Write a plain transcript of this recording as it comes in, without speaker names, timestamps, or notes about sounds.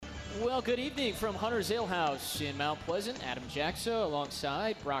Well, good evening from Hunter's Ale House in Mount Pleasant. Adam Jackson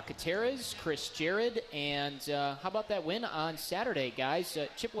alongside Brock Gutierrez, Chris Jared, and how about that win on Saturday, guys?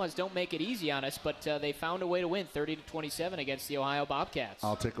 Chippewas don't make it easy on us, but they found a way to win 30-27 against the Ohio Bobcats.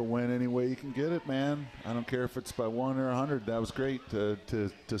 I'll take a win any way you can get it, man. I don't care if it's by 1 or 100. That was great to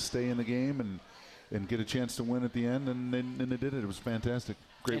stay in the game and get a chance to win at the end, and they did it. It was fantastic.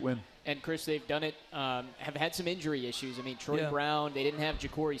 Great win. And, Chris, they've done it, have had some injury issues. I mean, Troy Brown, they didn't have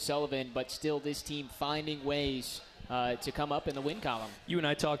Ja'Cory Sullivan, but still this team finding ways to come up in the win column. You and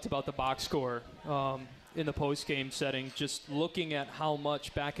I talked about the box score in the post-game setting, just looking at how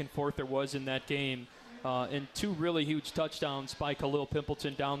much back and forth there was in that game, and two really huge touchdowns by Khalil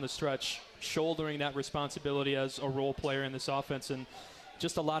Pimpleton down the stretch, shouldering that responsibility as a role player in this offense, and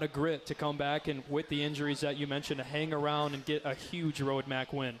just a lot of grit to come back and with the injuries that you mentioned to hang around and get a huge road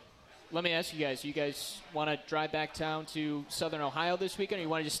MAC win. Let me ask you guys want to drive back down to Southern Ohio this weekend, or you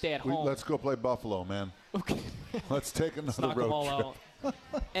want to just stay at home? Let's go play Buffalo, man. Okay. Let's take another road trip.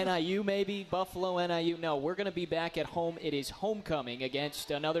 NIU maybe, Buffalo, NIU. No, we're going to be back at home. It is homecoming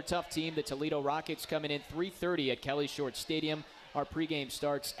against another tough team, the Toledo Rockets, coming in 3:30 at Kelly Short Stadium. Our pregame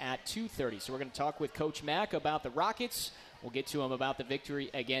starts at 2:30. So we're going to talk with Coach Mack about the Rockets. We'll get to him about the victory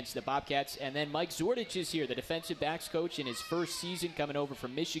against the Bobcats. And then Mike Zordich is here, the defensive backs coach in his first season, coming over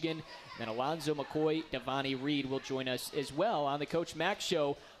from Michigan. Then Alonzo McCoy, Devonnie Reed will join us as well on the Coach Mack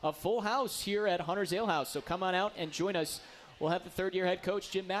Show. A full house here at Hunter's Ale House. So come on out and join us. We'll have the third-year head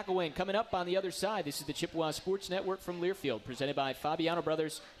coach, Jim McElwain, coming up on the other side. This is the Chippewa Sports Network from Learfield, presented by Fabiano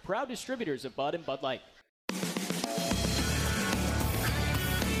Brothers, proud distributors of Bud and Bud Light.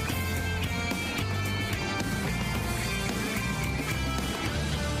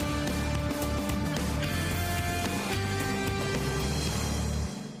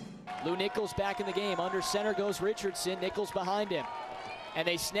 Lou Nichols back in the game. Under center goes Richardson. Nichols behind him. And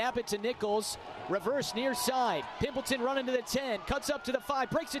they snap it to Nichols. Reverse near side. Pimpleton running to the 10. Cuts up to the 5.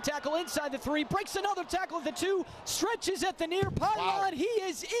 Breaks a tackle inside the 3. Breaks another tackle at the 2. Stretches at the near pylon. Wow. He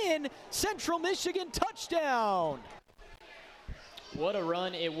is in. Central Michigan touchdown. What a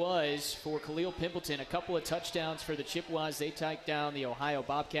run it was for Khalil Pimpleton. A couple of touchdowns for the Chippewas. They take down the Ohio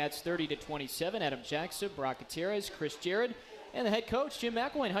Bobcats 30-27. Adam Jackson, Brock Gutierrez, Chris Jared, and the head coach, Jim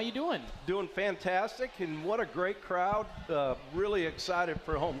McElwain. How you doing? Doing fantastic, and what a great crowd. Really excited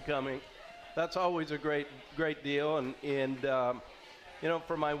for homecoming. That's always a great deal. And you know,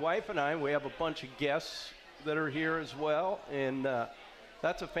 for my wife and I, we have a bunch of guests that are here as well, and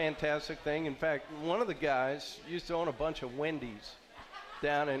that's a fantastic thing. In fact, one of the guys used to own a bunch of Wendy's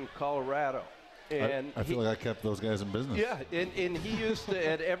down in Colorado. And I feel like I kept those guys in business. Yeah, and he used to,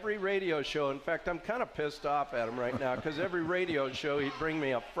 at every radio show, in fact, I'm kind of pissed off at him right now, because every radio show he'd bring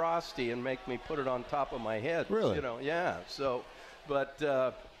me a Frosty and make me put it on top of my head. Really? You know, yeah. So, but,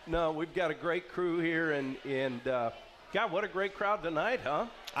 no, we've got a great crew here, and God, what a great crowd tonight, huh?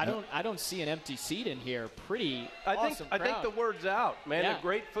 I don't see an empty seat in here. Pretty awesome crowd. I think the word's out, man. Yeah.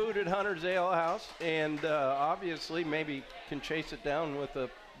 Great food at Hunter's Ale House, and obviously maybe can chase it down with a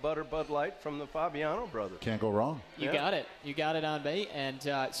Bud Light from the Fabiano brothers. Can't go wrong. You got it. You got it on me. And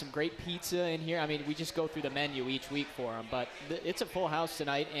some great pizza in here. I mean, we just go through the menu each week for them. But it's a full house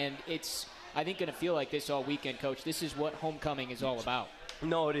tonight, and it's, I think, going to feel like this all weekend, Coach. This is what homecoming is all about.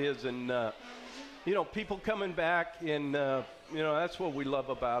 No, it is. And, you know, people coming back, and, you know, that's what we love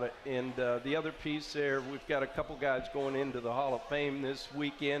about it. And the other piece there, we've got a couple guys going into the Hall of Fame this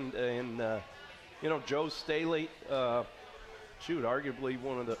weekend. And, you know, Joe Staley, arguably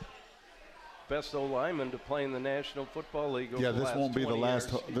one of the best O-linemen to play in the National Football League over the last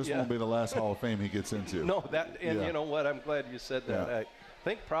 20 years. Won't be the last Hall of Fame he gets into. No, you know what? I'm glad you said that. Yeah. I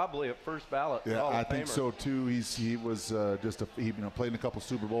think probably a first ballot Yeah, Hall of I think Famer. so too. He was he played in a couple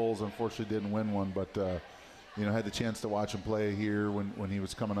Super Bowls. Unfortunately, didn't win one, but had the chance to watch him play here when he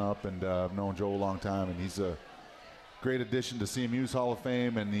was coming up, and I've known Joe a long time, and he's a great addition to CMU's Hall of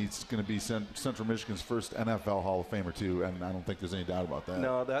Fame, and he's going to be Central Michigan's first NFL Hall of Famer too, and I don't think there's any doubt about that.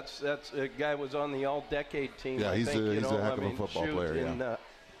 No, that's a guy was on the All-Decade team. Yeah, he's a heck of a football player. And,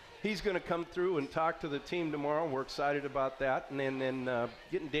 he's going to come through and talk to the team tomorrow. We're excited about that, and then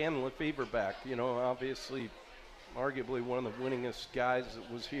getting Dan Lefebvre back. You know, obviously, arguably one of the winningest guys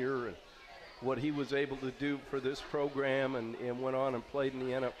that was here, and what he was able to do for this program, and went on and played in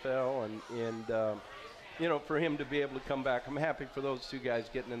the NFL, and you know, for him to be able to come back. I'm happy for those two guys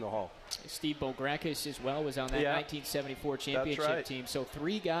getting in the Hall. Steve Bograkis as well was on that 1974 championship team. So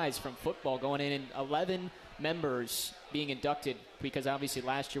 3 guys from football going in, and 11 members being inducted, because obviously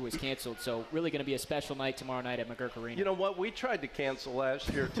last year was canceled. So really going to be a special night tomorrow night at McGurk Arena. You know what? We tried to cancel last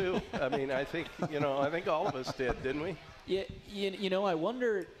year too. I mean, I think all of us did, didn't we? Yeah, I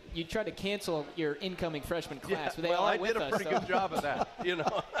wonder, you tried to cancel your incoming freshman class, but they all I with did a us, pretty good job of that.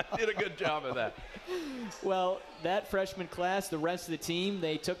 I did a good job of that. Well, that freshman class, the rest of the team,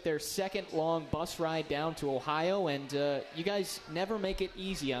 they took their second long bus ride down to Ohio, and you guys never make it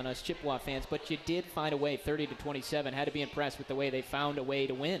easy on us Chippewa fans, but you did find a way, 30-27. Had to be impressed with the way they found a way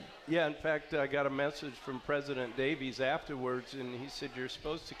to win. Yeah, in fact, I got a message from President Davies afterwards, and he said, you're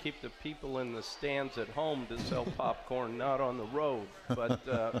supposed to keep the people in the stands at home to sell popcorn, not on the road.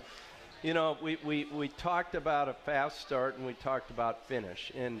 But, we talked about a fast start, and we talked about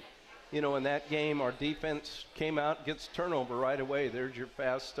finish. And, in that game, our defense came out, gets turnover right away. There's your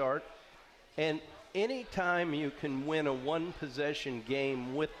fast start. And anytime you can win a one-possession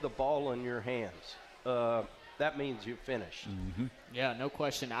game with the ball in your hands, that means you finished. Mm-hmm. Yeah, no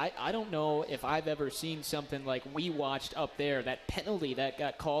question. I don't know if I've ever seen something like we watched up there. That penalty that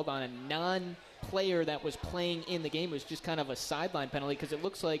got called on a non-player that was playing in the game was just kind of a sideline penalty because it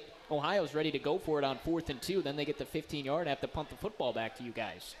looks like Ohio's ready to go for it on 4th and 2. Then they get the 15-yard and have to punt the football back to you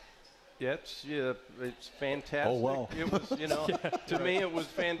guys. Yeah, it's fantastic. Oh, well. It was, to me it was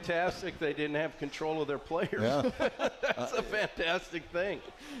fantastic. They didn't have control of their players. Yeah. That's a fantastic thing.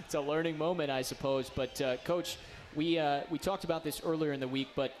 It's a learning moment, I suppose. But, Coach, we talked about this earlier in the week,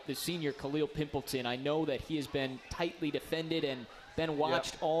 but the senior Khalil Pimpleton, I know that he has been tightly defended and been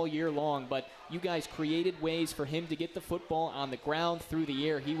watched all year long, but you guys created ways for him to get the football on the ground through the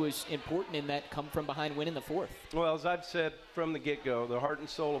air. He was important in that come from behind win in the 4th. Well, as I've said from the get-go, the heart and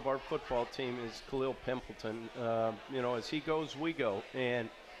soul of our football team is Khalil Pimpleton. As he goes, we go. And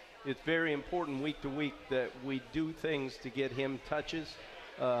it's very important week to week that we do things to get him touches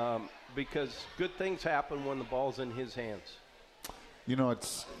because good things happen when the ball's in his hands.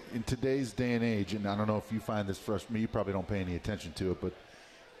 It's in today's day and age, and I don't know if you find this frustrating. You probably don't pay any attention to it, but,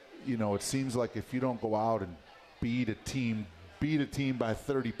 it seems like if you don't go out and beat a team by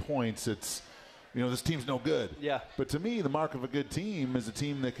 30 points, it's, this team's no good. Yeah. But to me, the mark of a good team is a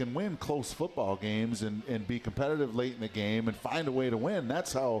team that can win close football games and be competitive late in the game and find a way to win.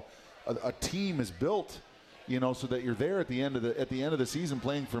 That's how a team is built, so that you're there at the end of the season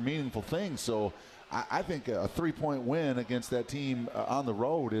playing for meaningful things. So I think a 3-point win against that team on the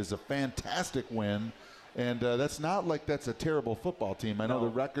road is a fantastic win. And that's not like that's a terrible football team. I know the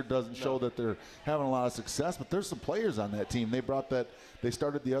record doesn't show that they're having a lot of success, but there's some players on that team. They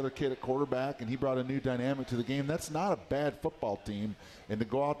started the other kid at quarterback, and he brought a new dynamic to the game. That's not a bad football team. And to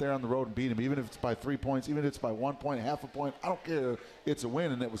go out there on the road and beat them, even if it's by 3 points, even if it's by 1 point, half a point, I don't care. It's a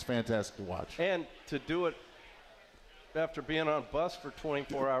win, and it was fantastic to watch. And to do it after being on a bus for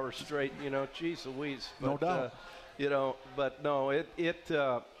 24 hours straight, geez Louise. But, no doubt. But no,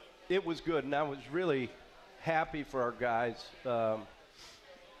 it was good, and I was really happy for our guys.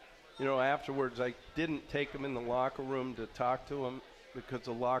 Afterwards, I didn't take them in the locker room to talk to them because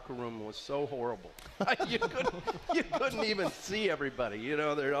the locker room was so horrible. you couldn't even see everybody.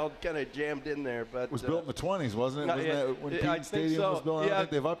 They're all kind of jammed in there. But it was built in the 20s, wasn't it? Wasn't that when Peyton Stadium was built? Yeah. I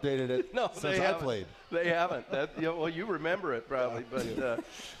think they've updated it since I played. They haven't. You remember it probably. But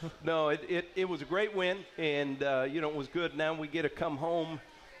no, it was a great win, and it was good. Now we get to come home.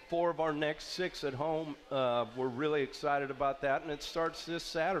 4 of our next 6 at home. We're really excited about that, and it starts this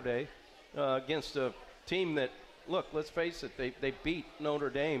Saturday against a team that, look, let's face it, they beat Notre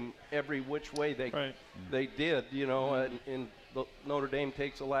Dame every which way they did, and Notre Dame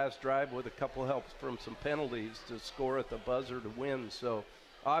takes the last drive with a couple helps from some penalties to score at the buzzer to win. So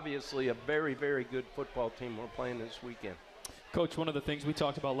obviously a very, very good football team we're playing this weekend. Coach, one of the things we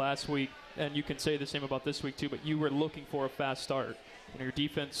talked about last week, and you can say the same about this week too, but you were looking for a fast start. Your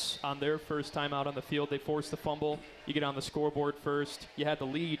defense, on their first time out on the field, they forced the fumble. You get on the scoreboard first. You had the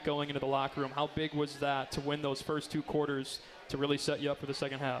lead going into the locker room. How big was that to win those first 2 quarters to really set you up for the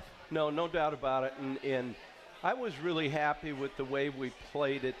second half? No doubt about it. And I was really happy with the way we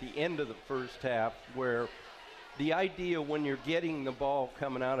played at the end of the first half, where the idea when you're getting the ball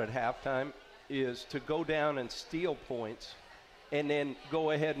coming out at halftime is to go down and steal points and then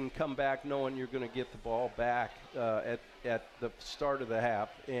go ahead and come back knowing you're going to get the ball back at the start of the half.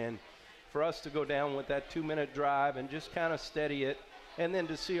 And for us to go down with that 2-minute drive and just kind of steady it, and then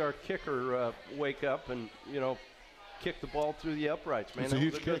to see our kicker wake up and, kick the ball through the uprights, man, that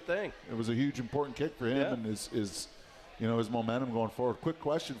was a good thing. It was a huge, important kick for him and his momentum going forward. Quick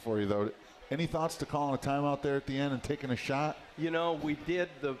question for you, though. Any thoughts to calling a timeout there at the end and taking a shot? We did.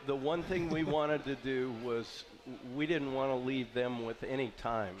 The one thing we wanted to do was we didn't want to leave them with any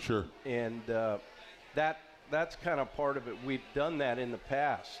time. Sure. And that's kind of part of it. We've done that in the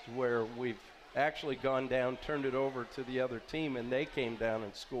past where we've actually gone down, turned it over to the other team, and they came down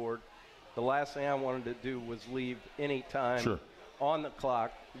and scored. The last thing I wanted to do was leave any time on the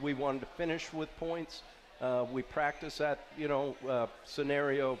clock. We wanted to finish with points. We practiced that,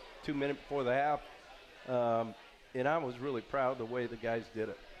 scenario 2 minutes before the half. And I was really proud of the way the guys did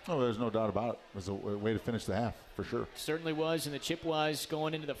it. Oh, there's no doubt about it. It was a way to finish the half, for sure. Certainly was, and the Chippewas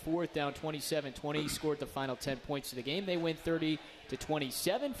going into the fourth down 27-20, scored the final 10 points of the game. They win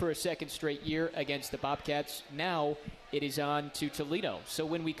 30-27 for a second straight year against the Bobcats. Now it is on to Toledo. So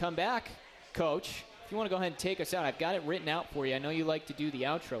when we come back, Coach, if you want to go ahead and take us out, I've got it written out for you. I know you like to do the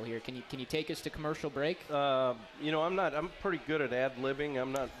outro here. Can you take us to commercial break? I'm pretty good at ad-libbing.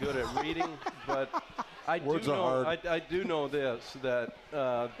 I'm not good at reading, but I do know this, that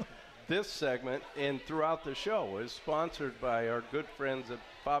this segment and throughout the show is sponsored by our good friends at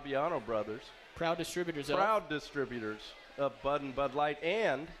Fabiano Brothers. Proud distributors of Bud and Bud Light.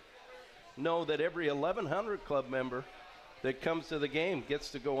 And know that every 1100 Club member that comes to the game gets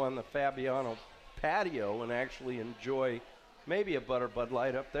to go on the Fabiano patio and actually enjoy maybe a Bud or Bud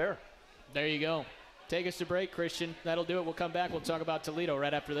Light up there. There you go. Take us to break, Christian. That'll do it. We'll come back. We'll talk about Toledo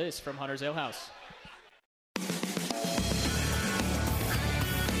right after this from Hunter's Ale House.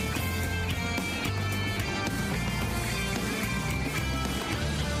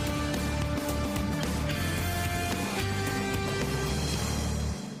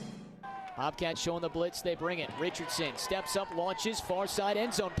 Bobcats showing the blitz. They bring it. Richardson steps up, launches, far side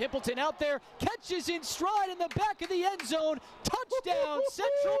end zone. Pimpleton out there, catches in stride in the back of the end zone. Touchdown,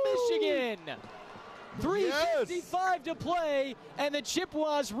 Central Michigan. 3:55 to play, and the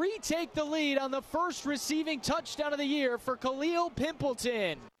Chippewas retake the lead on the first receiving touchdown of the year for Khalil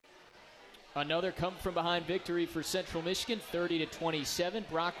Pimpleton. Another come-from-behind victory for Central Michigan, 30-27.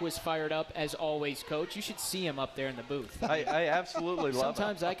 Brock was fired up, as always, Coach. You should see him up there in the booth. I absolutely love it.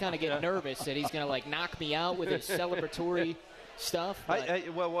 Sometimes I kind of get nervous that he's going to, knock me out with his celebratory stuff.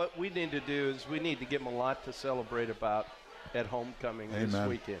 Well, what we need to do is we need to give him a lot to celebrate about at homecoming this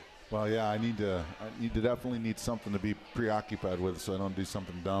weekend. Well, yeah, I definitely need something to be preoccupied with so I don't do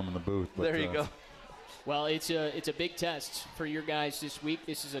something dumb in the booth. But, there you go. Well, it's a big test for your guys this week.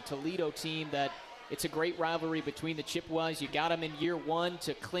 This is a Toledo team that it's a great rivalry between the Chippewas. You got them in year one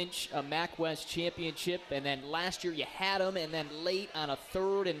to clinch a MAC West championship, and then last year you had them, and then late on a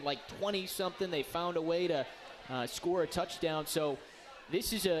third and 20-something, they found a way to score a touchdown. So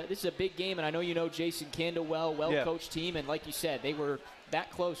this is a big game, and I know you know Jason Candle well-coached team, and like you said, they were that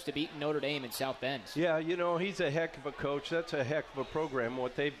close to beating Notre Dame in South Bend. Yeah, he's a heck of a coach. That's a heck of a program.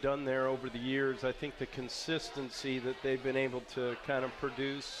 What they've done there over the years, I think the consistency that they've been able to kind of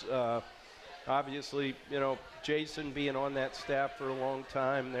produce, obviously, Jason being on that staff for a long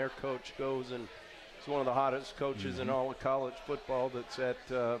time, their coach goes and is one of the hottest coaches in all of college football that's at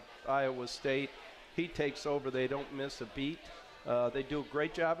Iowa State. He takes over. They don't miss a beat. They do a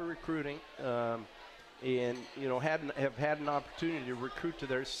great job of recruiting. And have had an opportunity to recruit to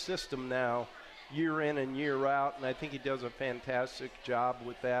their system now year in and year out, and I think he does a fantastic job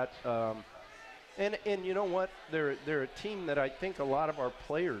with that. And you know what? They're a team that I think a lot of our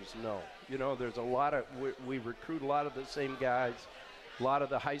players know. There's a lot of we recruit a lot of the same guys, a lot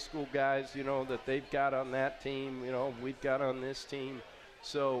of the high school guys, that they've got on that team, we've got on this team.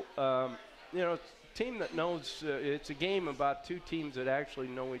 So, it's a team that knows it's a game about two teams that actually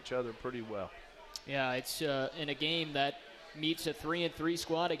know each other pretty well. Yeah, it's in a game that meets a 3-3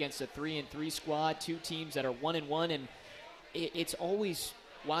 squad against a 3-3 squad, two teams that are 1-1, and it's always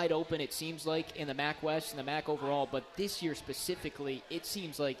wide open, it seems like, in the MAC West and the MAC overall, but this year specifically, it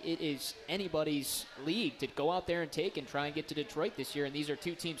seems like it is anybody's league to go out there and take and try and get to Detroit this year, and these are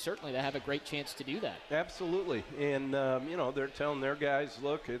two teams certainly that have a great chance to do that. Absolutely, and they're telling their guys,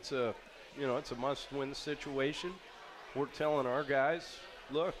 look, it's a must-win situation. We're telling our guys,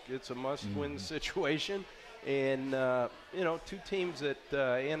 look, it's a must-win situation. And, two teams that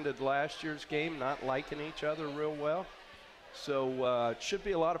ended last year's game not liking each other real well. So it should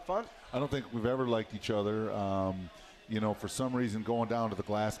be a lot of fun. I don't think we've ever liked each other. For some reason, going down to the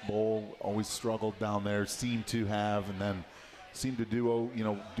Glass Bowl, always struggled down there, seemed to have, and then seemed to do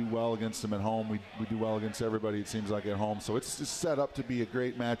well against them at home. We do well against everybody, it seems like, at home. So it's just set up to be a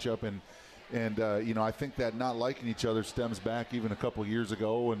great matchup. And I think that not liking each other stems back even a couple years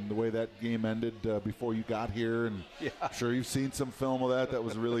ago and the way that game ended before you got here. And I'm sure you've seen some film of that. That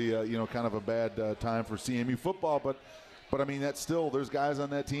was really, kind of a bad time for CMU football. But I mean, that's still, there's guys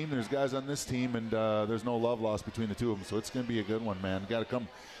on that team, there's guys on this team, and there's no love lost between the two of them. So it's going to be a good one, man. Got to come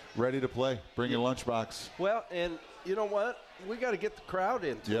ready to play. Bring your lunchbox. Well, and you know what? We got to get the crowd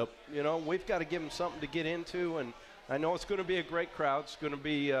into it. We've got to give them something to get into, and I know it's going to be a great crowd. It's going to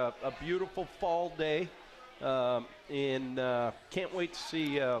be a beautiful fall day. and can't wait to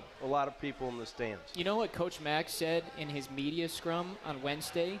see a lot of people in the stands. You know what Coach Mack said in his media scrum on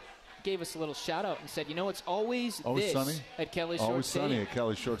Wednesday? Gave us a little shout out and said, it's always this sunny at Kelly Short always Stadium. sunny at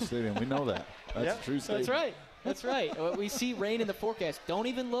Kelly Short Stadium. We know that. That's a true statement. That's right. That's right. We see rain in the forecast. Don't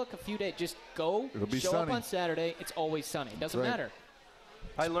even look a few days. Just go. It'll be show sunny. up on Saturday. It's always sunny. Doesn't matter.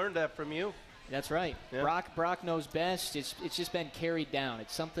 I learned that from you. That's right. Yeah. Brock knows best. It's just been carried down.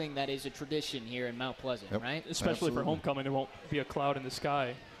 It's something that is a tradition here in Mount Pleasant, right? Especially for homecoming, there won't be a cloud in the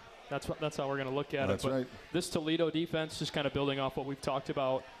sky. That's how we're going to look at That's it. But right. this Toledo defense, just kind of building off what we've talked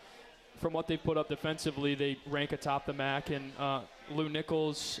about, from what they've put up defensively, they rank atop the MAC. And Lou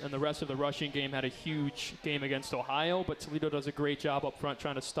Nichols and the rest of the rushing game had a huge game against Ohio, but Toledo does a great job up front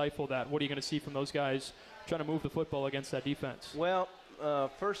trying to stifle that. What are you going to see from those guys trying to move the football against that defense? Well,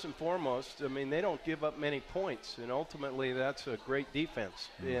 first and foremost, they don't give up many points, and ultimately that's a great defense.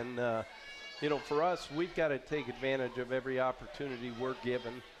 And, for us, we've got to take advantage of every opportunity we're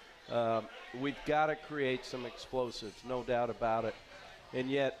given. We've got to create some explosives, no doubt about it. And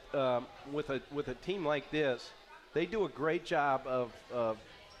yet, with a team like this, they do a great job of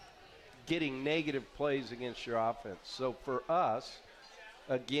getting negative plays against your offense. So for us,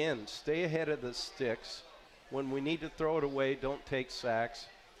 again, stay ahead of the sticks. When we need to throw it away, don't take sacks.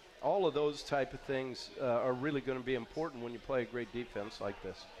 All of those type of things are really going to be important when you play a great defense like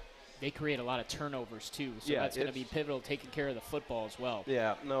this. They create a lot of turnovers, too, so that's going to be pivotal, taking care of the football as well.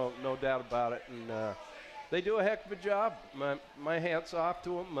 Yeah, no doubt about it. And they do a heck of a job. My hat's off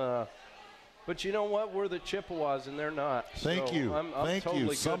to them. But you know what? We're the Chippewas, and they're not. Thank you. I'm Thank totally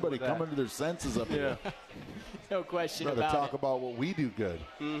you. Somebody coming to their senses up here. No question about it. about talk about what we do good.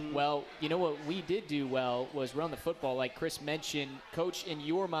 Mm-hmm. Well, you know what we did do well was run the football, like Chris mentioned. Coach, in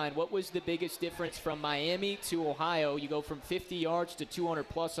your mind, what was the biggest difference from Miami to Ohio? You go from 50 yards to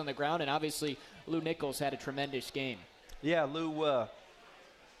 200-plus on the ground, and obviously Lou Nichols had a tremendous game. Yeah, Lou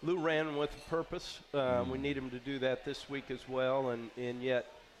ran with a purpose. We need him to do that this week as well, and yet,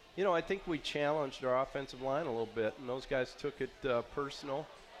 I think we challenged our offensive line a little bit, and those guys took it personal.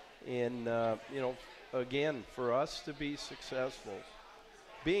 And, again, for us to be successful,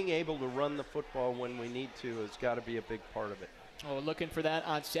 being able to run the football when we need to has got to be a big part of it. Oh, we're looking for that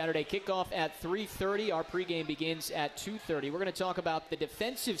on Saturday. Kickoff at 3:30. Our pregame begins at 2:30. We're going to talk about the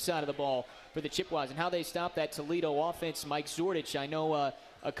defensive side of the ball for the Chippewas and how they stop that Toledo offense. Mike Zordich, I know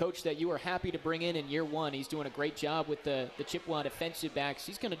a coach that you were happy to bring in year one. He's doing a great job with the Chippewa defensive backs.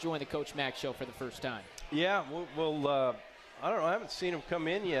 He's going to join the Coach Mack show for the first time. Yeah, well I don't know. I haven't seen him come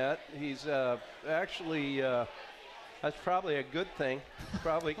in yet. He's actually that's probably a good thing.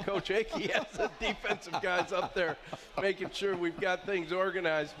 Probably Coach Akey has the defensive guys up there making sure we've got things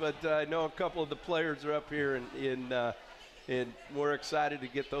organized. But I know a couple of the players are up here, and we're excited to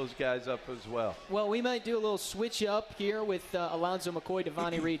get those guys up as well. Well, we might do a little switch up here with Alonzo McCoy,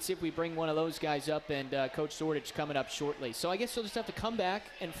 Devonni Reed, see if we bring one of those guys up, and Coach Zordich coming up shortly. So I guess we'll just have to come back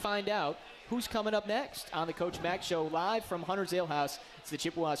and find out who's coming up next on the Coach Mack Show, live from Hunter's Ale House. It's the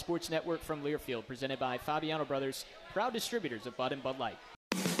Chippewa Sports Network from Learfield, presented by Fabiano Brothers, proud distributors of Bud and Bud Light.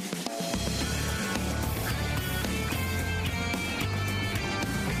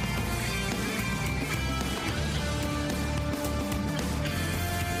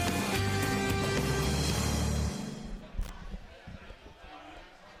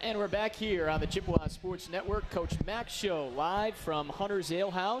 And we're back here on the Chippewa Sports Network, Coach Mack Show, live from Hunter's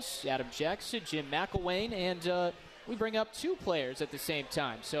Ale House. Adam Jackson, Jim McElwain, and we bring up two players at the same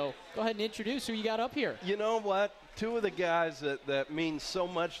time. So go ahead and introduce who you got up here. You know what? Two of the guys that mean so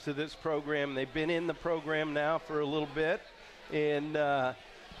much to this program. They've been in the program now for a little bit, and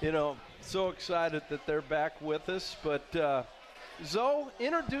so excited that they're back with us. But Zoe,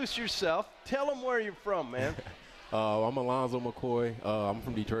 introduce yourself. Tell them where you're from, man. I'm Alonzo McCoy. I'm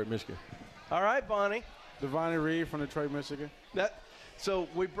from Detroit, Michigan. All right, Bonnie. Devonni Reed from Detroit, Michigan. So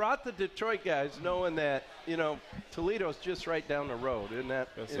we brought the Detroit guys knowing that, Toledo's just right down the road. Isn't that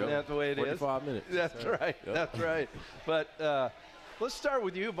the way it 45 minutes. That's right. Yep. That's right. But let's start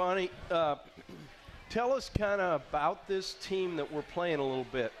with you, Bonnie. Tell us kind of about this team that we're playing a little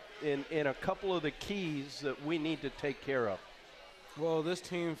bit in a couple of the keys that we need to take care of. Well, this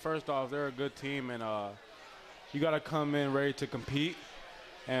team, first off, they're a good team, and you got to come in ready to compete.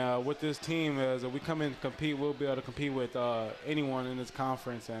 And with this team, as we come in to compete, we'll be able to compete with anyone in this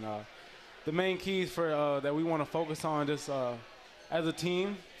conference. And the main keys for that we want to focus on just as a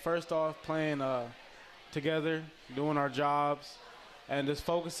team, first off, playing together, doing our jobs, and just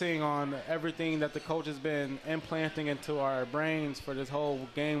focusing on everything that the coach has been implanting into our brains for this whole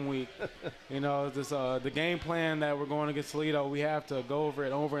game week. The game plan that we're going against Toledo, we have to go over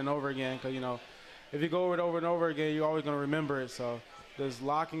it over and over again because, if you go over it over and over again, you're always going to remember it. So just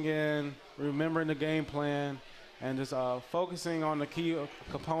locking in, remembering the game plan, and just focusing on the key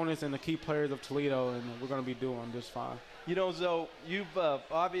components and the key players of Toledo, and we're going to be doing just fine. You know, Zoe, you've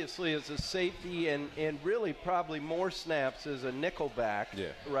obviously as a safety and really probably more snaps as a nickelback,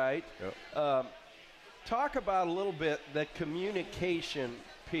 right? Yep. Talk about a little bit that communication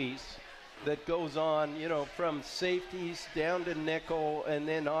piece that goes on, you know, from safeties down to nickel, and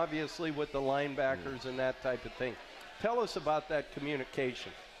then obviously with the linebackers and that type of thing. Tell us about that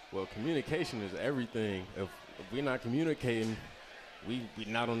communication. Well, communication is everything. If we're not communicating, we're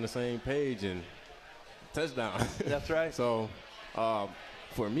not on the same page, and touchdown. That's right. So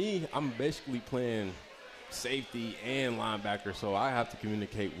for me, I'm basically playing safety and linebacker, so I have to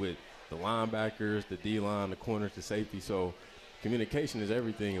communicate with the linebackers, the D-line, the corners, the safety. So communication is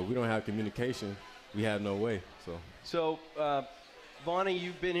everything. If we don't have communication, we have no way. So Vonnie,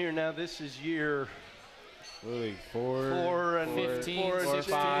 you've been here now. This is year really 4 and 15, 4 and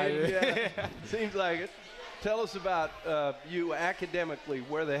 16. 5. Yeah. Seems like it. Tell us about you academically.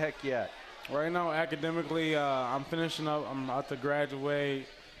 Where the heck you at? Right now, academically, I'm finishing up. I'm about to graduate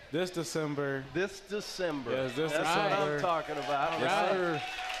this December. This December. Yes, this That's December. what I'm talking about. Yes, sir.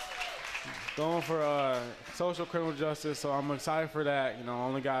 Going for social criminal justice, so I'm excited for that. You know,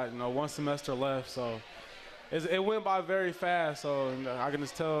 only got 1 semester left, so it went by very fast. So I can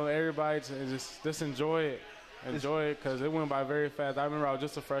just tell everybody to just enjoy it. Enjoy it, because it went by very fast. I remember I was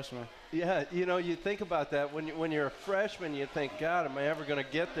just a freshman. Yeah, you know, you think about that. When you're a freshman, you think, God, am I ever going to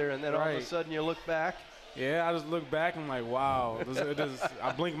get there? And then all of a sudden you look back. Yeah, I just look back and I'm like, wow.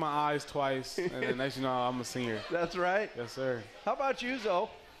 I blink my eyes twice, and then next you know, I'm a senior. That's right. Yes, sir. How about you, Zoe?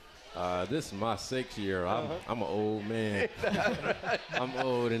 This is my 6th year. I'm an old man. I'm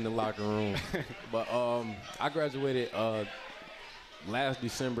old in the locker room. But I graduated last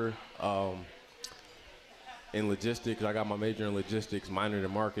December in logistics. I got my major in logistics, minor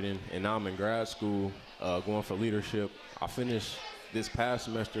in marketing, and now I'm in grad school going for leadership. I finished this past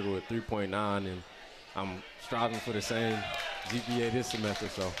semester with 3.9, and I'm striving for the same GPA this semester.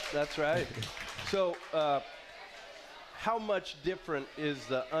 So that's right. So how much different is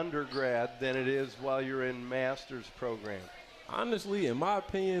the undergrad than it is while you're in master's program? Honestly, in my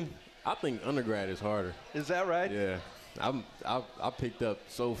opinion, I think undergrad is harder. Is that right? Yeah. I picked up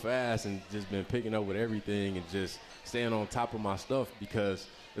so fast and just been picking up with everything and just staying on top of my stuff, because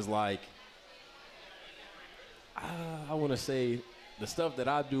it's like, I want to say the stuff that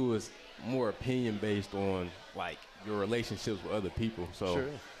I do is more opinion based on like your relationships with other people. So sure.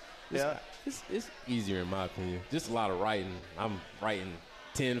 Yeah. It's easier in my opinion. Just a lot of writing. I'm writing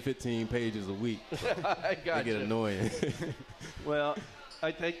 10, 15 pages a week. So I got it get annoying. Well,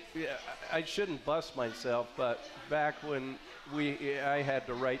 I think I shouldn't bust myself, but back when I had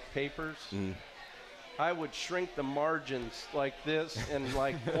to write papers, I would shrink the margins like this and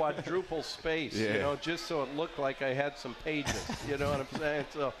like quadruple space, you know, just so it looked like I had some pages. You know what I'm saying?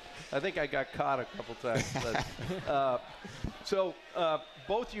 So I think I got caught a couple times. But, so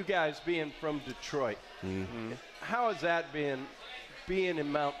both you guys being from Detroit, how has that been, being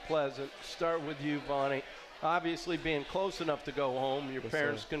in Mount Pleasant? Start with you, Vonnie. Obviously, being close enough to go home, your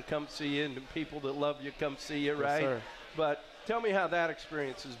parents can come see you, and the people that love you come see you, right? Sir. But tell me how that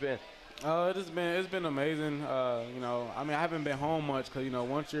experience has been. It's been amazing. You know, I mean, I haven't been home much because, you know,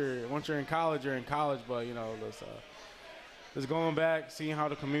 once you're in college, you're in college. But, you know, just going back, seeing how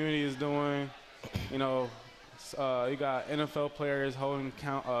the community is doing. You know, you got NFL players holding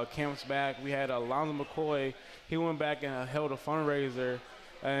camps back. We had Alonzo McCoy. He went back and held a fundraiser.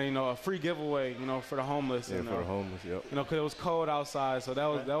 And, you know, a free giveaway, you know, for the homeless. Yeah, and, for the homeless, yep. You know, because it was cold outside, so that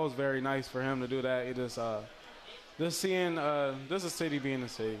was very nice for him to do that. It just seeing just a city being a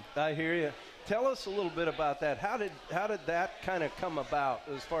city. I hear you. Tell us a little bit about that. How did that kind of come about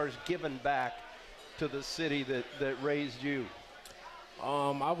as far as giving back to the city that raised you? It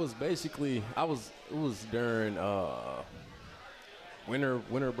was during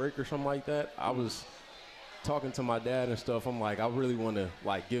winter break or something like that. I was talking to my dad and stuff. I'm like, I really want to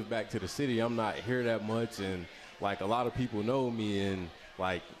like give back to the city. I'm not here that much, and like a lot of people know me, and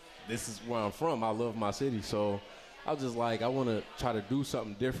like this is where I'm from. I love my city, so I was just like, I want to try to do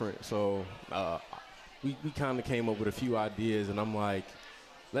something different. So we kind of came up with a few ideas, and I'm like,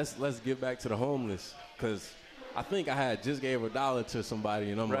 let's give back to the homeless, because I think I had just gave $1 to somebody,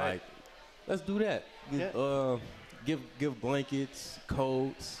 and I'm like, let's do that. Yeah. Give blankets,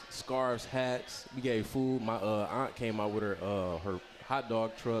 coats, scarves, hats. We gave food. My aunt came out with her hot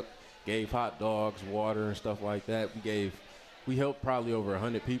dog truck, gave hot dogs, water, and stuff like that. We helped probably over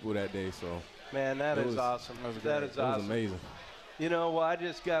 100 people that day. So man, that is awesome. That is awesome. It was amazing. You know, well, I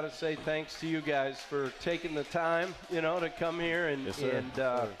just got to say thanks to you guys for taking the time, to come here. Yes,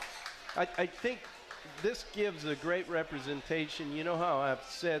 sir. I think this gives a great representation. You know how I've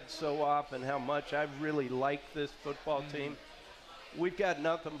said so often how much I really like this football team. We've got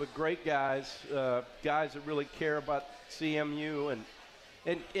nothing but great guys, guys that really care about CMU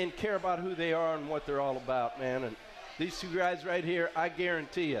and care about who they are and what they're all about, man. And these two guys right here, I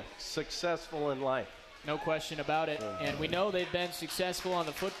guarantee you, successful in life. No question about it. And we know they've been successful on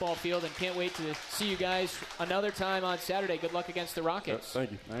the football field and can't wait to see you guys another time on Saturday. Good luck against the Rockets.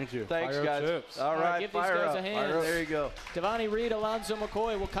 Thank you. Thank you. Thanks, Fire guys. Chips. All right, give these fire guys up. a hand. There you go. Devontae Reed, Alonzo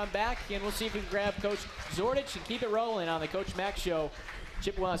McCoy will come back, and we'll see if we can grab Coach Zordich and keep it rolling on the Coach Mack Show.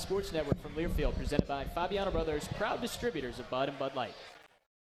 Chippewa Sports Network from Learfield, presented by Fabiano Brothers, proud distributors of Bud and Bud Light.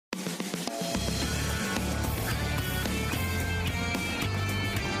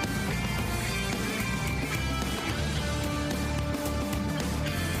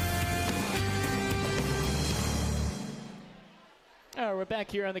 All right, we're back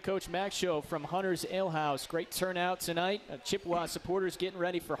here on the Coach Mack Show from Hunter's Ale House. Great turnout tonight. Chippewa supporters getting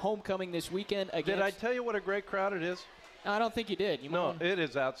ready for homecoming this weekend. Did I tell you what a great crowd it is? I don't think you did. No, it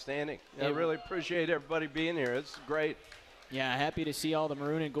is outstanding. I really appreciate everybody being here. It's great. Yeah, happy to see all the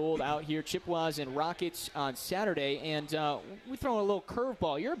maroon and gold out here. Chippewas and Rockets on Saturday. And we throw a little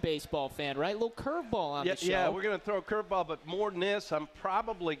curveball. You're a baseball fan, right? A little curveball on the show. Yeah, we're going to throw a curveball. But more than this, I'm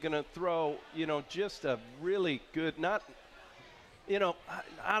probably going to throw, just a really good,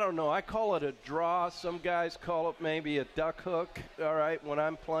 I don't know. I call it a draw. Some guys call it maybe a duck hook, all right, when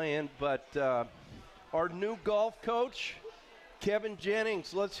I'm playing. But our new golf coach, Kevin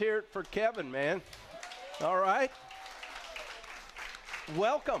Jennings. Let's hear it for Kevin, man. All right.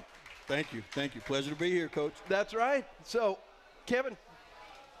 Welcome. Thank you. Pleasure to be here, Coach. That's right. So, Kevin,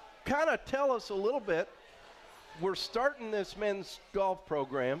 kind of tell us a little bit. We're starting this men's golf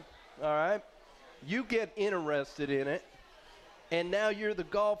program, all right? You get interested in it, and now you're the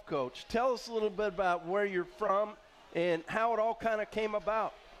golf coach. Tell us a little bit about where you're from and how it all kind of came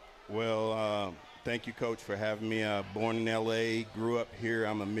about. Well, thank you, Coach, for having me. Born in L.A., grew up here.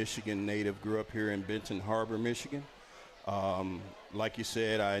 I'm a Michigan native, grew up here in Benton Harbor, Michigan. Like you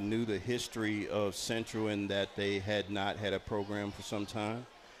said, I knew the history of Central in that they had not had a program for some time.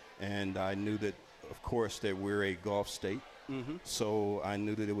 And I knew that, of course, that we're a golf state. Mm-hmm. So I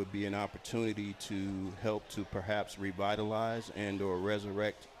knew that it would be an opportunity to help to perhaps revitalize and or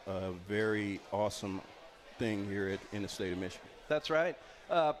resurrect a very awesome thing here in the state of Michigan. That's right.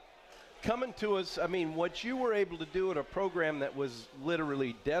 Coming to us, I mean, what you were able to do at a program that was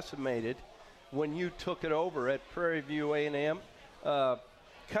literally decimated when you took it over at Prairie View A&M,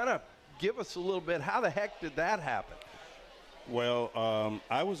 kind of give us a little bit, how the heck did that happen? Well,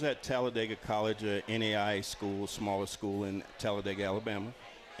 I was at Talladega College, a NAIA school, smallest school in Talladega, Alabama,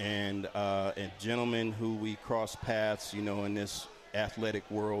 and a gentleman who we crossed paths, in this athletic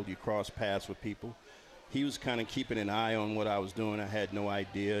world, you cross paths with people. He was kind of keeping an eye on what I was doing. I had no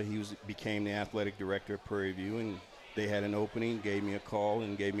idea. He became the athletic director at Prairie View, and they had an opening, gave me a call,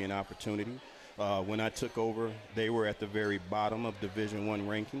 and gave me an opportunity. When I took over, they were at the very bottom of Division I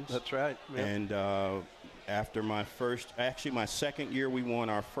rankings. That's right. Yep. And after my second year, we won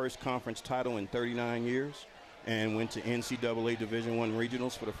our first conference title in 39 years and went to NCAA Division I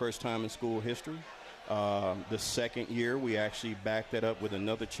regionals for the first time in school history. The second year, we actually backed that up with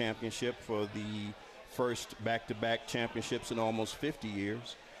another championship for the first back-to-back championships in almost 50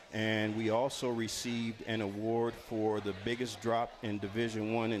 years. And we also received an award for the biggest drop in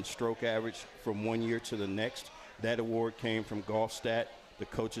Division I in stroke average from one year to the next. That award came from GolfStat, the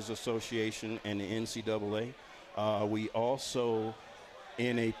Coaches Association, and the NCAA. We also,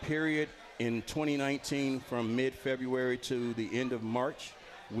 in a period in 2019 from mid-February to the end of March,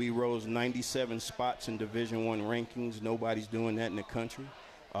 we rose 97 spots in Division I rankings. Nobody's doing that in the country.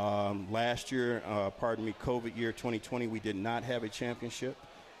 Last year, COVID year 2020, we did not have a championship.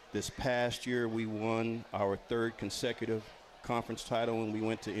 This past year, we won our third consecutive conference title, and we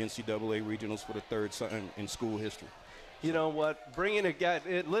went to NCAA regionals for the third time in school history. You know what? Bringing a guy,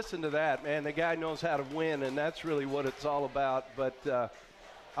 listen to that, man. The guy knows how to win, and that's really what it's all about. But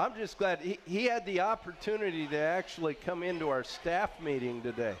I'm just glad he had the opportunity to actually come into our staff meeting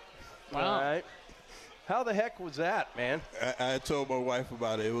today. Wow. All right. How the heck was that, man? I told my wife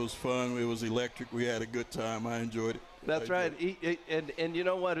about it. It was fun. It was electric. We had a good time. I enjoyed it. That's right. And you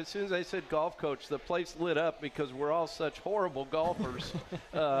know what? As soon as I said golf coach, the place lit up because we're all such horrible golfers.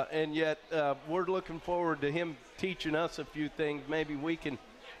 And yet we're looking forward to him teaching us a few things. Maybe we can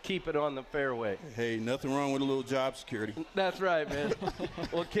keep it on the fairway. Hey, nothing wrong with a little job security. That's right, man.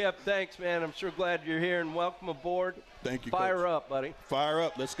 Well, Kip, thanks, man. I'm sure glad you're here, and welcome aboard. Thank you, Fire Coach. up, buddy. Fire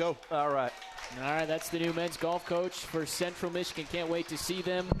up. Let's go. All right. All right, that's the new men's golf coach for Central Michigan. Can't wait to see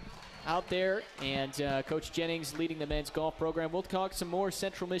them out there. And Coach Jennings leading the men's golf program. We'll talk some more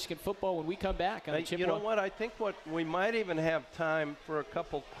Central Michigan football when we come back on the Chippewa. You know what? I think we might even have time for a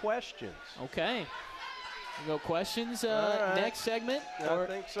couple questions. Okay. We'll go questions right. next segment? I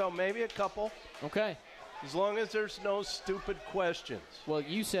think so. Maybe a couple. Okay. As long as there's no stupid questions. Well,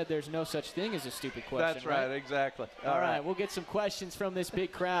 you said there's no such thing as a stupid question. That's right, exactly. All right, we'll get some questions from this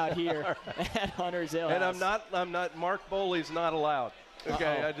big crowd here at Hunter's Ale And House. I'm not. Mark Boley's not allowed.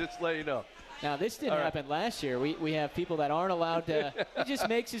 Okay, Uh-oh. I just let you know. Now, this didn't All happen last year. We have people that aren't allowed to. He just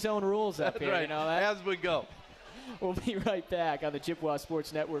makes his own rules up That's here. right. You know that? As we go. We'll be right back on the Chippewa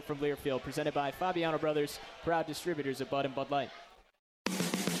Sports Network from Learfield, presented by Fabiano Brothers, proud distributors of Bud and Bud Light.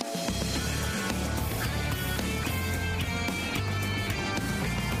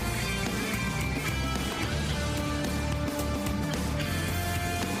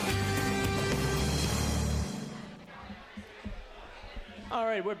 All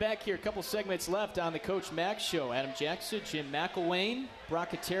right, we're back here. A couple segments left on the Coach Mack Show. Adam Jackson, Jim McElwain,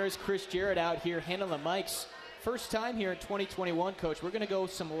 Brock Gutierrez, Chris Jarrett out here handling the mics. First time here in 2021, Coach. We're going to go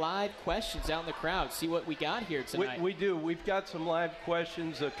some live questions out in the crowd, see what we got here tonight. We do. We've got some live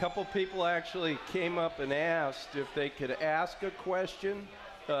questions. A couple people actually came up and asked if they could ask a question.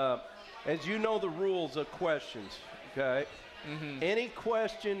 As you know the rules of questions, okay? Mm-hmm. Any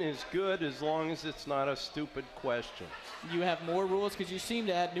question is good as long as it's not a stupid question. You have more rules because you seem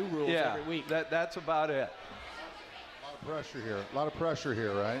to add new rules every week. That's about it. A lot of pressure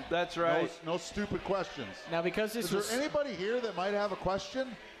here, right? That's right. No stupid questions. Now, because this is there anybody here that might have a question?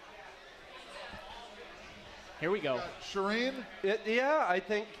 Here we go. Shireen? Yeah, I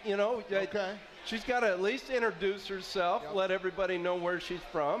think, Okay. She's got to at least introduce herself, let everybody know where she's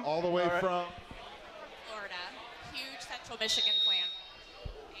from. All the way from? Florida. Huge Central Michigan fan.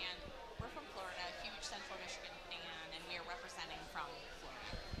 And we're from Florida, huge Central Michigan fan, and we are representing from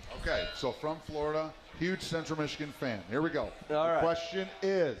Florida. Okay, so from Florida, huge Central Michigan fan. Here we go. All right. The question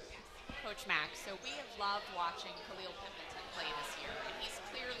is. Coach Mack, so we have loved watching Khalil Pimpleton play this year, and he's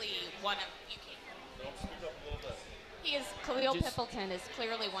clearly one of Khalil Pimpleton is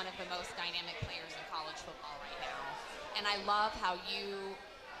clearly one of the most dynamic players in college football right now. And I love how you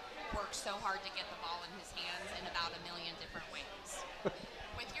work so hard to get the ball in his hands in about a million different ways.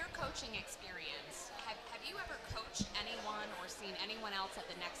 With your coaching experience, have you ever coached anyone or seen anyone else at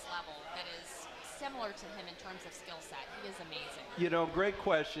the next level that is similar to him in terms of skill set? He is amazing. Great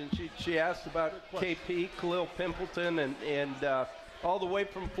question. She asked about KP, Khalil Pimpleton, and all the way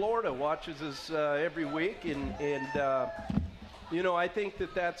from Florida, watches us every week. And I think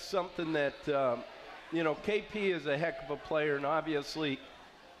that's something that, KP is a heck of a player. And obviously,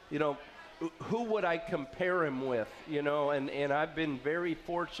 who would I compare him with? And I've been very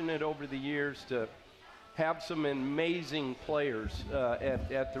fortunate over the years to have some amazing players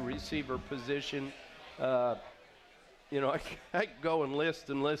at the receiver position. I could go and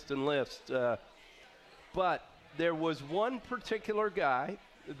list. But there was one particular guy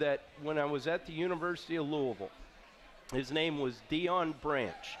that when I was at the University of Louisville, his name was Deion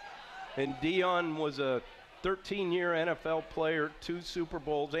Branch. And Deion was a 13-year NFL player, 2 Super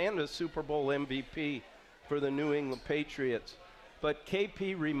Bowls, and a Super Bowl MVP for the New England Patriots. But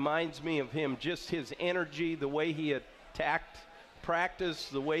KP reminds me of him, just his energy, the way he attacked practice,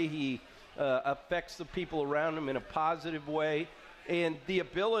 the way he affects the people around him in a positive way, and the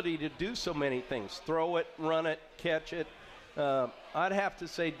ability to do so many things, throw it, run it, catch it. I'd have to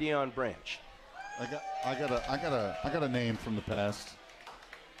say Deion Branch. I got a name from the past.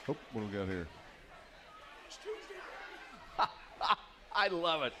 Oh, what do we got here? I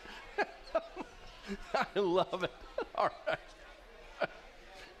love it. I love it. All right.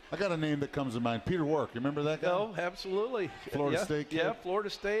 I got a name that comes to mind. Peter Work. You remember that guy? Oh, absolutely. Florida State kid? Yeah, Florida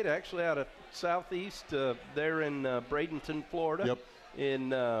State, actually out of Southeast, there in Bradenton, Florida. Yep.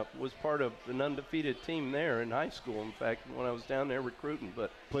 And was part of an undefeated team there in high school, in fact, when I was down there recruiting.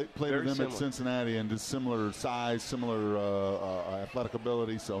 But played with them at Cincinnati, and just similar size, similar athletic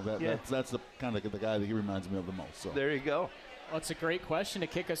ability. So that's the kind of the guy that he reminds me of the most. So there you go. Well, it's a great question to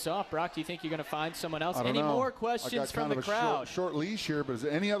kick us off. Brock, do you think you're going to find someone else? I don't Any know. more questions from the crowd? I got kind of a short leash here, but is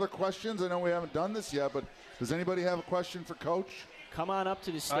there any other questions? I know we haven't done this yet, but does anybody have a question for Coach? Come on up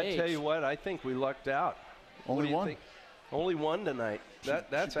to the stage. I tell you what, I think we lucked out. Only one. Only one tonight.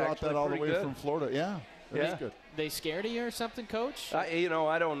 That's she brought actually that all the way good. from Florida. Yeah, that is good. They scared of you or something, Coach? I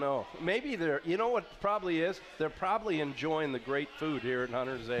don't know. Maybe they're, you know what probably is? They're probably enjoying the great food here at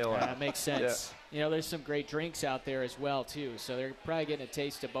Hunter's Ale. That makes sense. Yeah. There's some great drinks out there as well, too. So they're probably getting a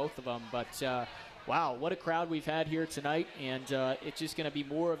taste of both of them. But, wow, what a crowd we've had here tonight. And it's just going to be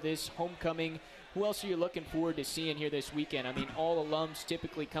more of this homecoming. Who else are you looking forward to seeing here this weekend? I mean, all alums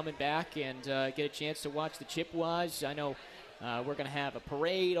typically coming back and get a chance to watch the Chippewas. I know we're going to have a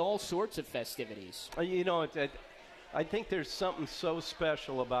parade, all sorts of festivities. I think there's something so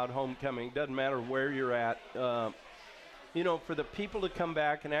special about homecoming. Doesn't matter where you're at. For the people to come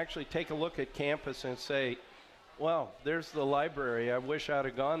back and actually take a look at campus and say, well, there's the library. I wish I'd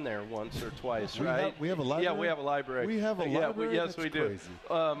have gone there once or twice, right? We have a library? Yeah, we have a library. We have a library? Yes, we do.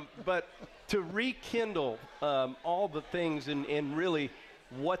 But to rekindle all the things and really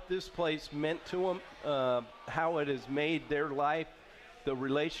what this place meant to them, how it has made their life, the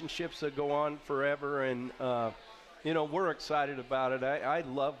relationships that go on forever, and we're excited about it. I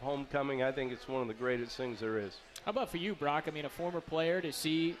love homecoming. I think it's one of the greatest things there is. How about for you, Brock? I mean, a former player, to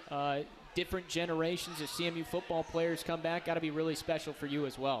see different generations of CMU football players come back, got to be really special for you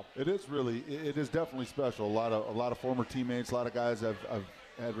as well. It is definitely special. A lot of former teammates, a lot of guys I've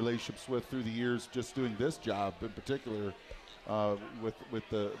had relationships with through the years, just doing this job in particular with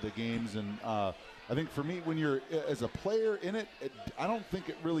the games. And I think for me, when you're as a player in it, I don't think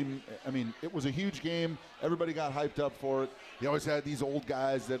it really, it was a huge game. Everybody got hyped up for it. You always had these old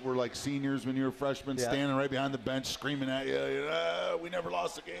guys that were like seniors when you were freshmen, standing right behind the bench screaming at you, we never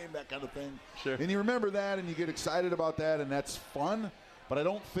lost a game, that kind of thing. Sure. And you remember that and you get excited about that, and that's fun. But I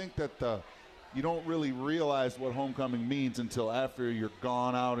don't think that you don't really realize what homecoming means until after you're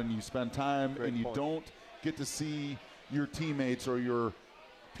gone out and you spend time. Great and you point. Don't get to see your teammates or your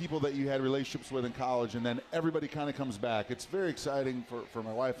people that you had relationships with in college, and then everybody kind of comes back. It's very exciting for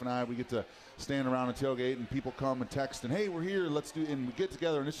my wife and I. We get to stand around a tailgate, and people come and text, and hey, we're here, let's do, and we get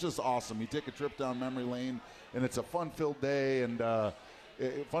together, and it's just awesome. You take a trip down memory lane, and it's a fun-filled day and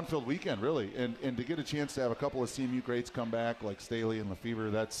fun-filled weekend, really. And to get a chance to have a couple of CMU greats come back, like Staley and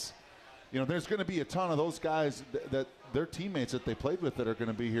Lefevre, that's, there's going to be a ton of those guys that their teammates that they played with that are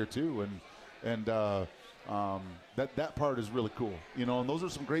going to be here too, and that part is really cool, and those are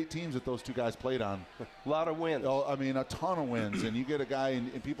some great teams that those two guys played on. A lot of wins. A ton of wins, and you get a guy,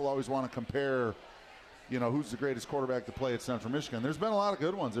 and people always want to compare, who's the greatest quarterback to play at Central Michigan. There's been a lot of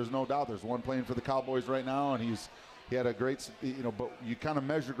good ones. There's no doubt. There's one playing for the Cowboys right now, and he had a great, but you kind of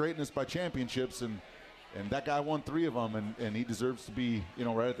measure greatness by championships, and that guy won 3 of them, and he deserves to be,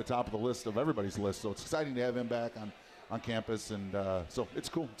 right at the top of the list of everybody's list. So it's exciting to have him back on campus, and so it's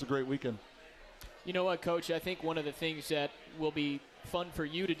cool. It's a great weekend. You know what, Coach? I think one of the things that will be fun for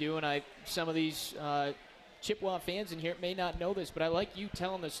you to do, and some of these Chippewa fans in here may not know this, but I like you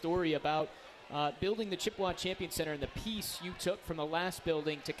telling the story about building the Chippewa Champion Center and the piece you took from the last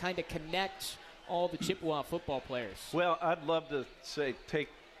building to kind of connect all the Chippewa football players. Well, I'd love to take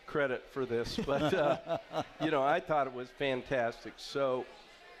credit for this, but I thought it was fantastic. So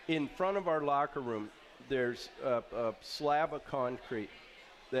in front of our locker room, there's a slab of concrete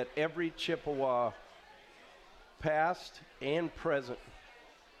that every Chippewa past and present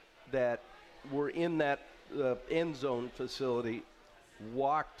that were in that end zone facility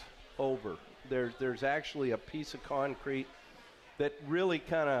walked over. There's actually a piece of concrete that really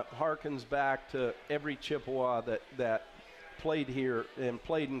kind of harkens back to every Chippewa that played here and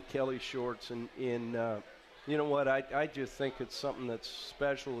played in Kelly Shorts. And you know what, I just think it's something that's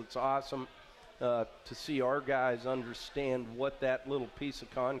special. It's awesome. To see our guys understand what that little piece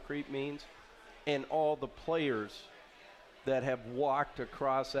of concrete means, and all the players that have walked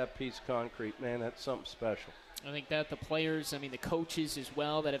across that piece of concrete, man, that's something special. I think that the players, the coaches as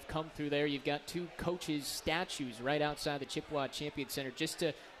well that have come through there. You've got 2 coaches' statues right outside the Chippewa Champion Center just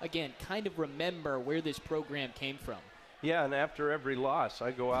to, again, kind of remember where this program came from. Yeah, and after every loss,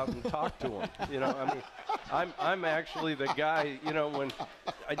 I go out and talk to them. I'm actually the guy, when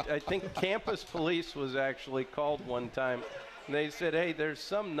I think Campus Police was actually called one time. And they said, hey, there's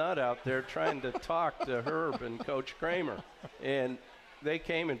some nut out there trying to talk to Herb and Coach Kramer. And they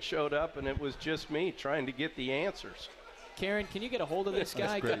came and showed up, and it was just me trying to get the answers. Karen, can you get a hold of this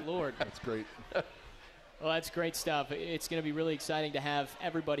guy? Good Lord. That's great. Well, that's great stuff. It's going to be really exciting to have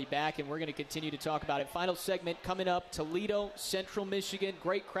everybody back, and we're going to continue to talk about it. Final segment coming up, Toledo, Central Michigan.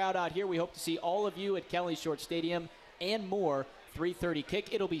 Great crowd out here. We hope to see all of you at Kelly Short Stadium and more. 3:30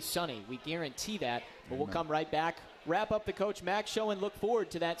 kick. It'll be sunny. We guarantee that. But we'll come right back, wrap up the Coach Mack Show, and look forward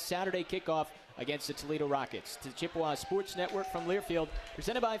to that Saturday kickoff against the Toledo Rockets. To the Chippewa Sports Network from Learfield,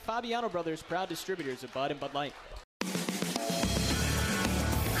 presented by Fabiano Brothers, proud distributors of Bud and Bud Light.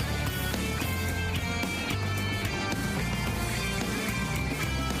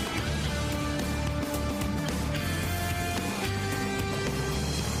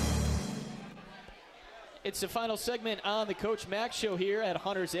 It's the final segment on the Coach Mack Show here at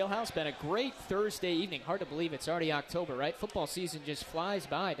Hunter's Ale House. Been a great Thursday evening. Hard to believe it's already October, right? Football season just flies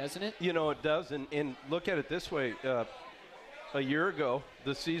by, doesn't it? You know, it does. And look at it this way. A year ago,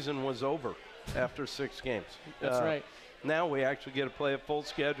 the season was over after 6 games. That's right. Now we actually get to play a full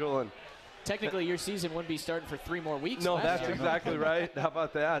schedule. And technically, your season wouldn't be starting for 3 more weeks. No, that's exactly right. How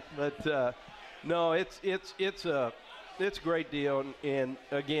about that? But, no, it's a great deal. And,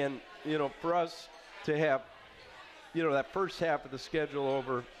 again, you know, for us to have, you know, that first half of the schedule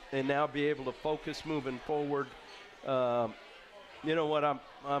over and now be able to focus moving forward, you know what,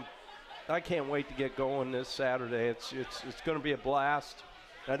 I can't wait to get going this Saturday. It's going to be a blast.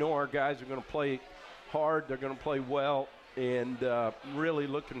 I know our guys are going to play hard. They're going to play well, and really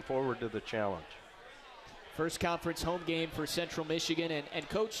looking forward to the challenge. First conference home game for Central Michigan. And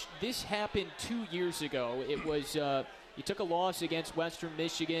Coach, this happened 2 years ago. It was you took a loss against Western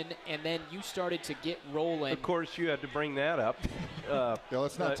Michigan, and then you started to get rolling. Of course, you had to bring that up. Yeah,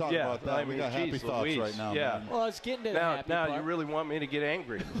 let's not talk about that. We got happy thoughts Louise. right now. Yeah. Man. Well, I was getting to the happy now part. You really want me to get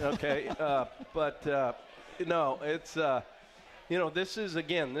angry, okay? But no, it's you know, this is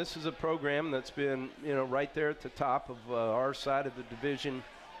a program that's been, you know, right there at the top of our side of the division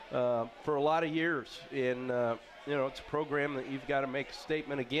for a lot of years, and you know, it's a program that you've got to make a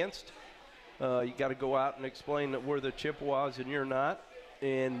statement against. You got to go out and explain that we're the Chippewas and you're not,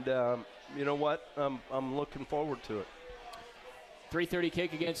 and you know what? I'm looking forward to it. 3:30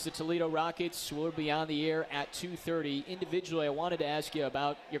 kick against the Toledo Rockets. We'll be on the air at 2:30. Individually, I wanted to ask you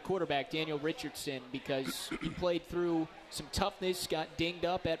about your quarterback, Daniel Richardson, because he played through some toughness, got dinged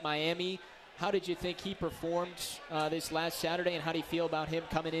up at Miami. How did you think he performed this last Saturday, and how do you feel about him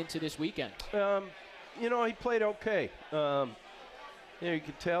coming into this weekend? You know, he played okay. You know, you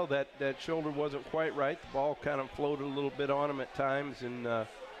could tell that shoulder wasn't quite right. The ball kind of floated a little bit on him at times, and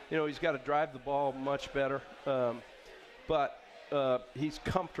you know, he's got to drive the ball much better. But he's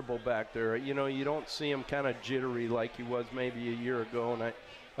comfortable back there. You know, you don't see him kind of jittery like he was maybe a year ago, and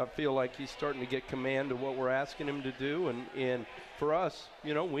I feel like he's starting to get command of what we're asking him to do, and for us,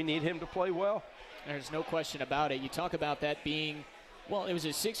 you know, we need him to play well. There's no question about it. You talk about that being, well, it was a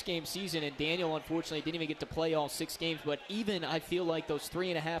 6-game season, and Daniel, unfortunately, didn't even get to play all 6 games. But even I feel like those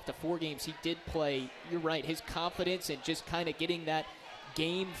 3.5 to 4 games he did play, you're right, his confidence and just kind of getting that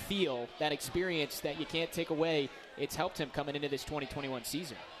game feel, that experience that you can't take away, it's helped him coming into this 2021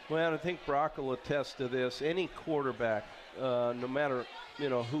 season. Well, I think Brock will attest to this. Any quarterback, no matter, you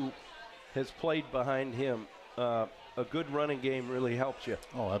know, who has played behind him, a good running game really helps you.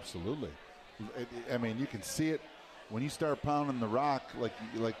 Oh, absolutely. I mean, you can see it when you start pounding the rock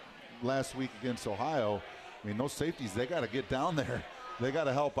like last week against Ohio. I mean, those safeties, they got to get down there. They got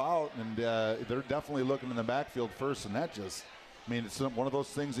to help out, and they're definitely looking in the backfield first, and that just, I mean, it's one of those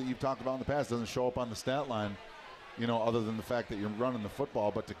things that you've talked about in the past, doesn't show up on the stat line, you know, other than the fact that you're running the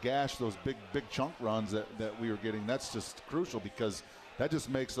football. But to gash those big chunk runs that we were getting, that's just crucial, because that just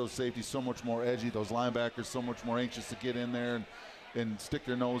makes those safeties so much more edgy, those linebackers so much more anxious to get in there and stick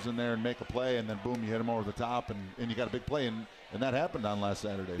their nose in there and make a play, and then boom, you hit them over the top, and you got a big play, and that happened on last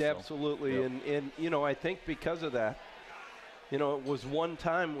Saturday. Yeah, so. Absolutely, yep. and you know, I think because of that, you know, it was one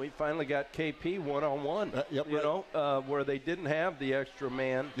time we finally got KP one-on-one, yep, you right. know, where they didn't have the extra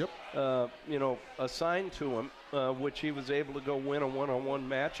man, yep. You know, assigned to him, which he was able to go win a one-on-one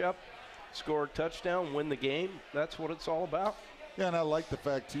matchup, score a touchdown, win the game. That's what it's all about. Yeah, and I like the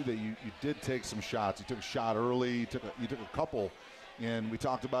fact, too, that you did take some shots. You took a shot early. You took a couple, and we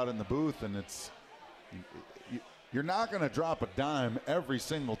talked about it in the booth, and it's you're not going to drop a dime every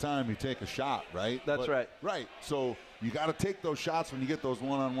single time you take a shot, right? That's right. Right. So you got to take those shots when you get those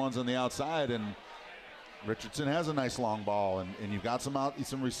one-on-ones on the outside, and Richardson has a nice long ball, and you've got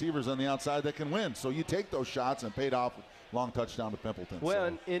some receivers on the outside that can win. So you take those shots, and paid off with long touchdown to Pimpleton. Well,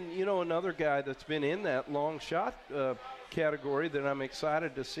 so. and you know, another guy that's been in that long shot category that I'm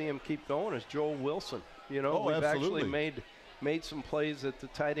excited to see him keep going is Joel Wilson. You know, we've absolutely. actually made some plays at the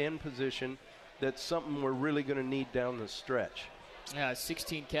tight end position. That's something we're really going to need down the stretch.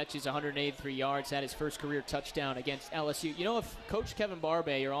 16 catches, 183 yards, had his first career touchdown against LSU. You know, if Coach Kevin Barbe,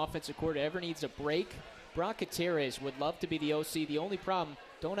 your offensive coordinator, ever needs a break, Brock Gutierrez would love to be the OC. The only problem,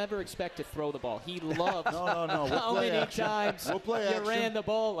 don't ever expect to throw the ball. He loved no. how many times you ran the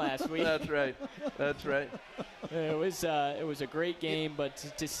ball last week. That's right. That's right. It was a great game, but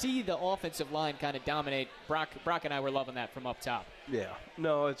to see the offensive line kind of dominate, Brock and I were loving that from up top. Yeah.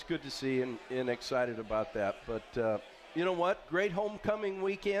 No, it's good to see and excited about that. But you know what? Great homecoming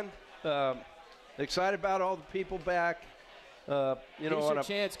weekend. Excited about all the people back. Here's your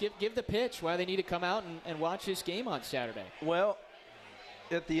chance. Give the pitch why they need to come out and watch this game on Saturday. Well,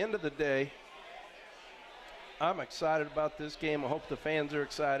 at the end of the day, I'm excited about this game. I hope the fans are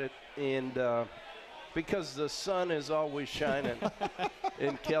excited, and because the sun is always shining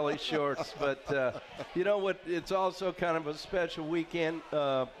in Kelly Shorts. But you know what? It's also kind of a special weekend.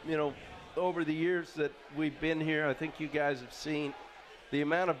 You know, over the years that we've been here, I think you guys have seen the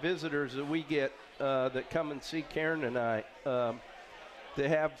amount of visitors that we get that come and see Karen and I. To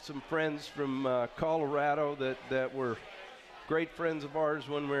have some friends from Colorado that were great friends of ours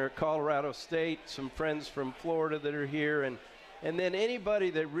when we were at Colorado State, some friends from Florida that are here, and then anybody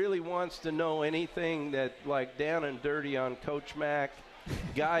that really wants to know anything that, like, down and dirty on Coach Mack,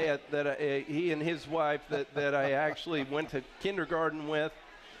 guy he and his wife that I actually went to kindergarten with.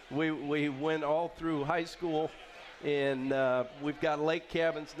 We went all through high school, and we've got lake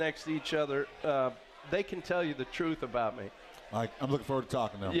cabins next to each other. They can tell you the truth about me. I'm looking forward to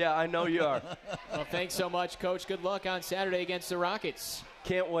talking to them. Yeah, I know you are. Well, thanks so much, Coach. Good luck on Saturday against the Rockets.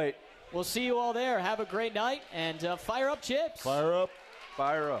 Can't wait. We'll see you all there. Have a great night, and fire up, Chips. Fire up.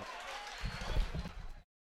 Fire up.